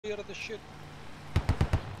Out of the shit.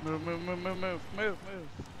 Move.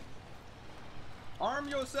 Arm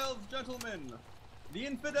yourselves, gentlemen! The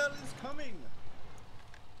infidel is coming!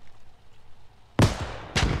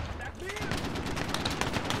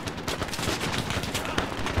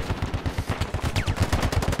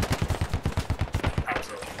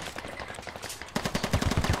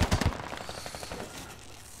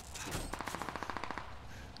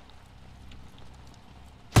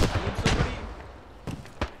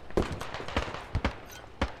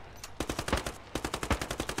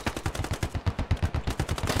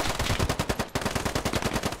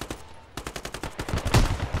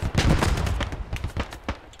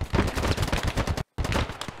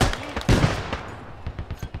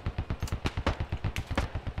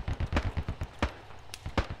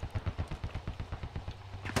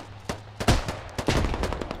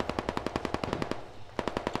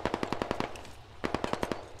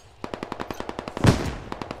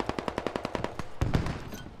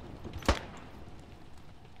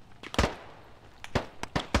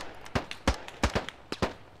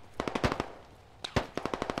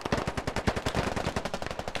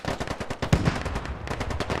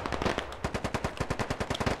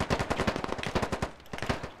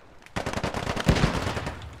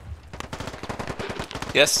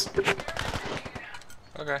 Yes.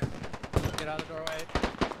 Okay. Get out of the doorway.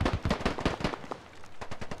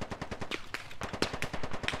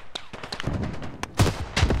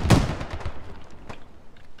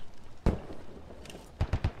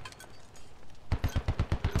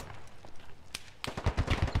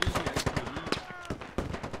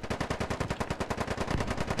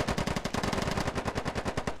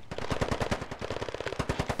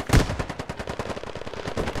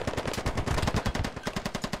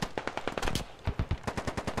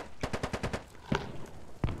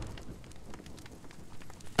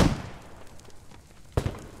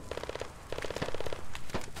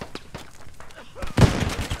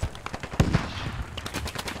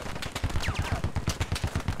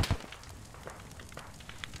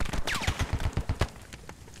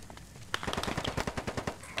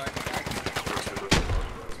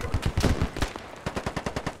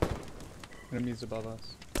 Enemies above us.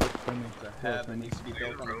 The hab that needs to be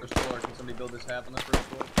built on the first floor. Can somebody build this hab on the first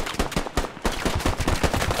floor?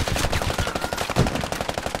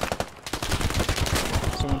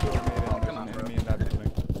 Someone throw a grenade in. There's an enemy in that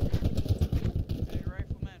building. Hey,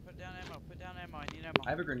 rifleman, put down ammo. Put down ammo. I need ammo. I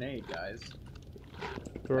have a grenade, guys.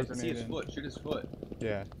 Throw a I can see grenade his in. foot. Shoot his foot.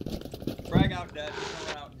 Yeah. Frag out, Dad. He's gonna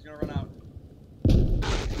run out. He's gonna run out.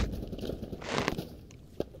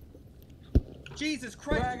 Jesus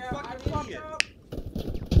Christ, you fucking idiot!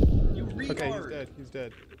 You retard! Okay, he's dead. He's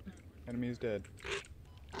dead. Enemy is dead.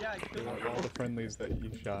 Yeah, you killed him. All the friendlies that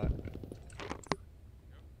you shot.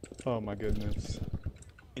 Oh my goodness.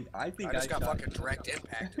 I think I just got shot fucking you. direct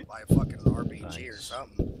impacted by a fucking RPG or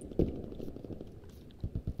something.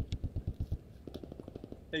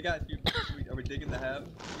 Hey guys, are we digging the hab,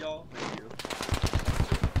 y'all? Thank you.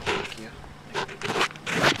 Yeah.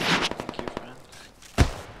 Thank you, friend.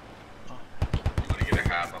 I'm gonna get a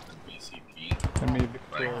hab up in BCP. Enemy Like,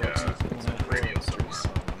 Victoria. it's a radio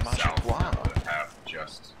somewhere south Wow. of the hab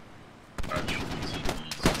just touch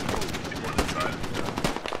BCPs before the side of the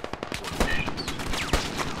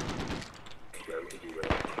fortifications.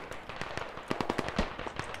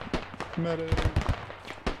 Medic.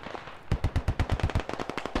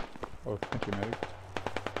 Oh, thank you, medic.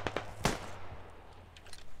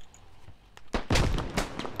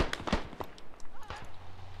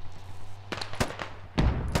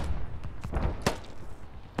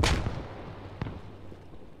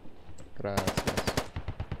 Gracias.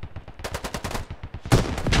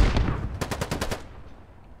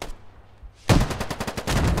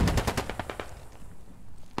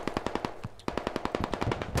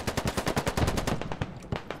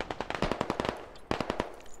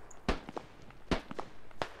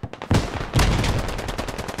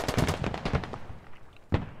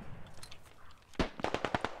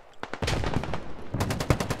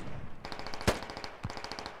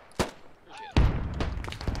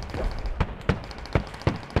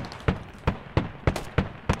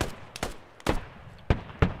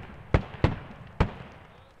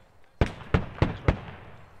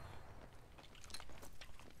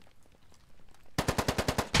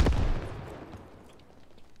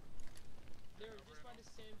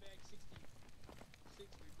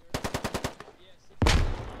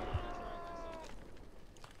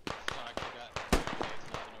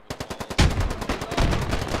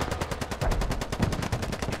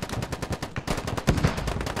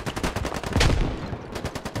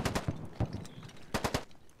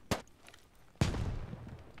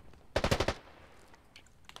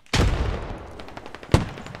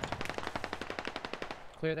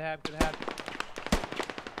 Clear the hab, clear the hab.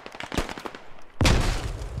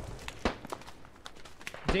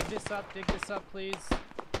 Dig this up, please.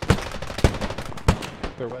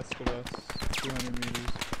 They're west of us, 200 meters.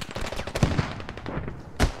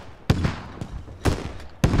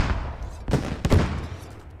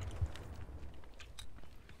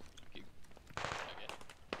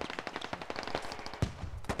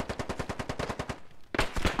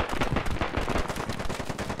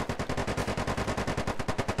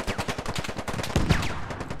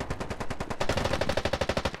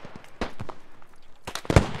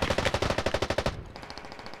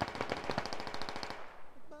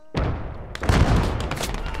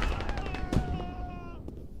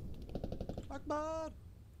 Akbar!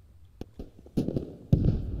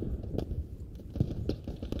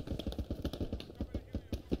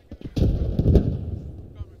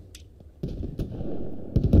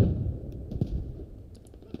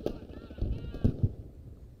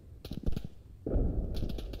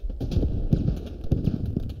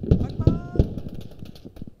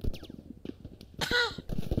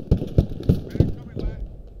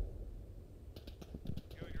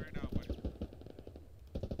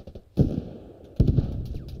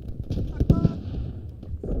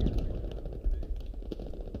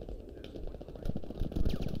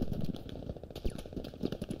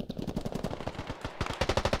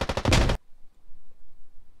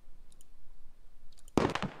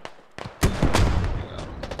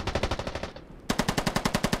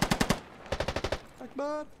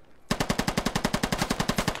 Akbar!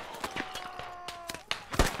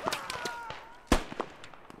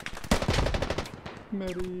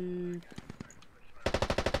 Medic!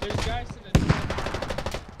 There's guys to the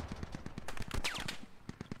north.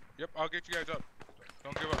 Yep, I'll get you guys up.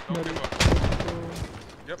 Don't give up. Don't Medic. give up.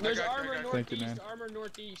 Yep, There's I got armor you. I got you. Thank you, northeast, man. armor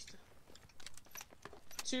northeast.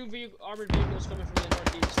 Two armored vehicles coming from the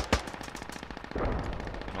northeast.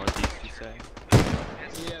 Northeast, you say?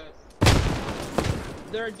 Yeah.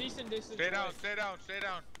 They're a decent distance Stay down, away. stay down, stay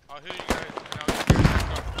down. I'll heal you guys, and I'll get you guys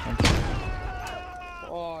back up.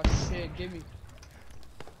 Oh shit, give me.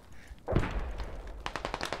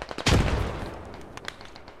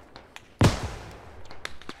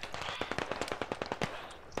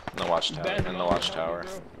 In the watchtower. Bet In the on watchtower.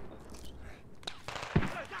 bro.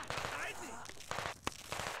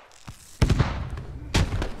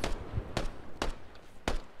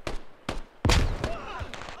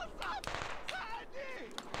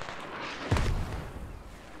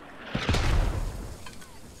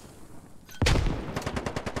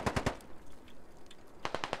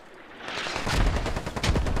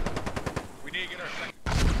 We need to get our second.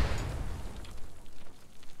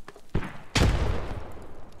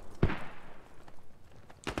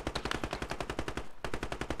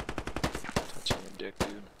 Touching your dick,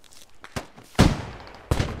 dude.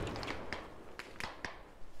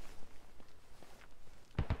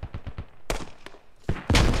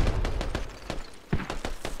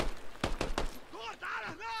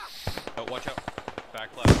 Oh, watch out. Back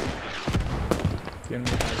left. The enemy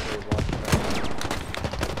has a watchtower.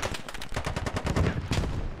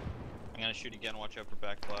 I'm gonna shoot again, watch out for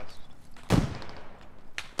back blast.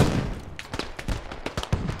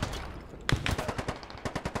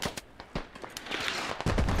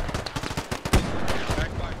 Back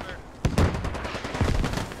flag clear.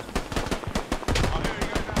 I'll heal you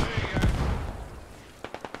guys, I'll heal you guys.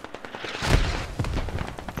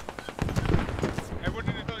 Everyone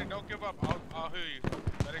in this building, don't give up. I'll heal you.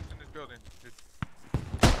 Medics in this building.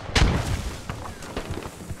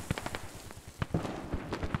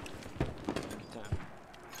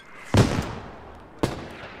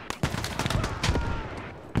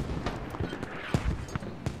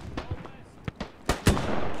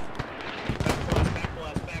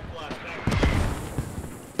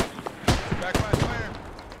 Back flag clear.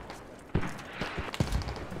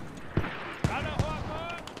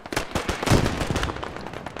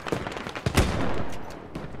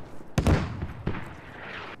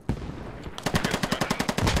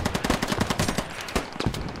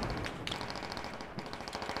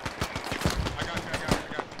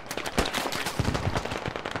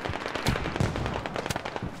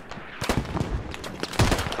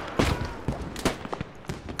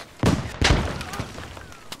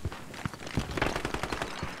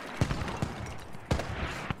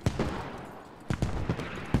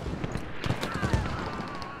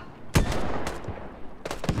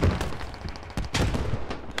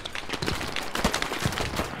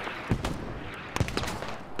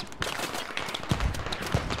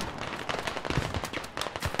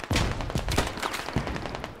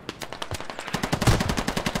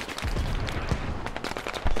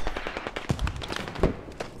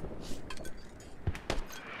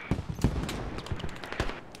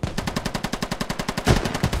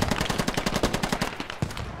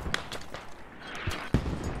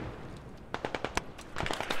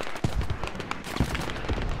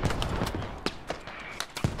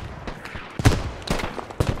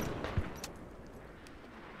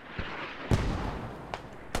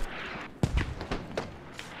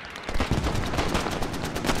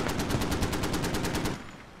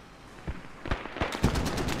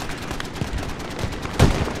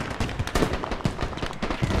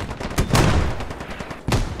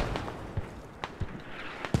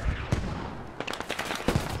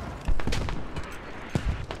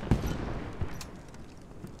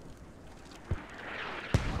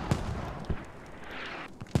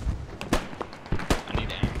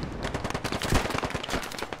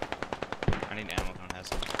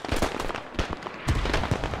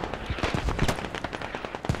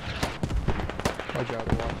 I got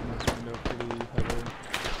to watching this window pretty heavily.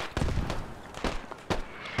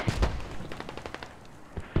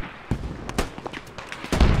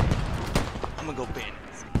 I'm gonna go ban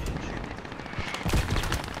this bitch.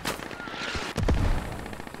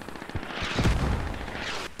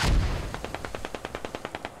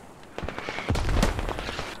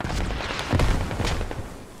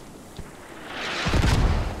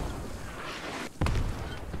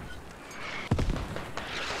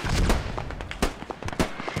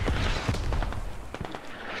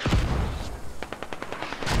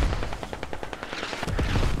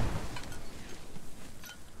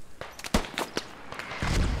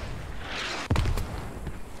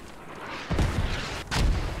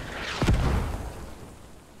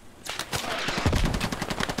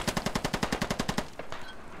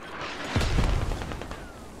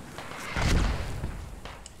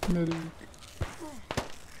 Medic.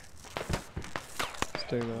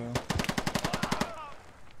 Stay low.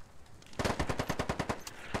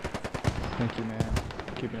 Thank you, man.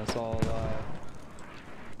 Keeping us all alive.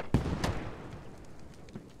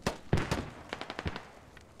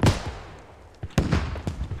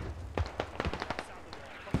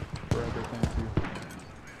 Forever, thank you.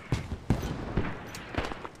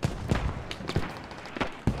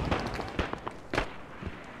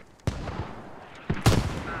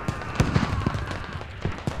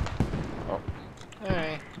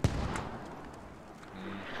 Hey.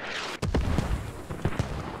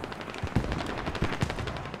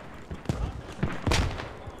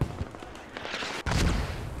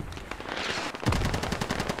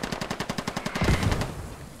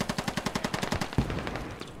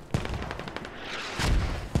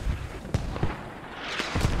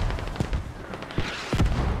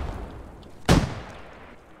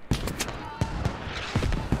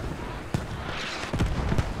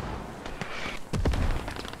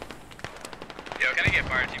 Yo, can I get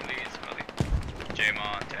fire team leads?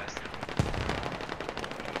 JMO on test.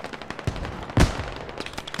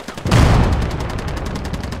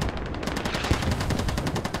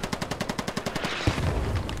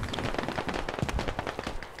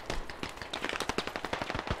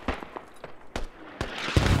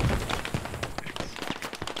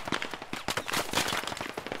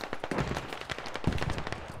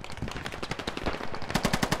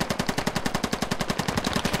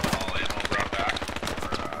 All ammo brought back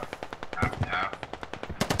for half and half.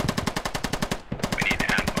 We need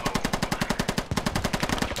ammo.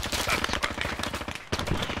 That's funny.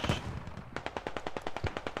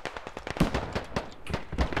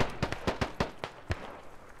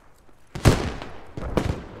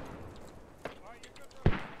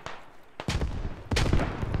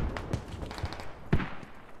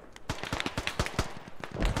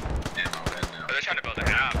 Ammo in now. But they're trying to build a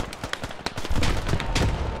half.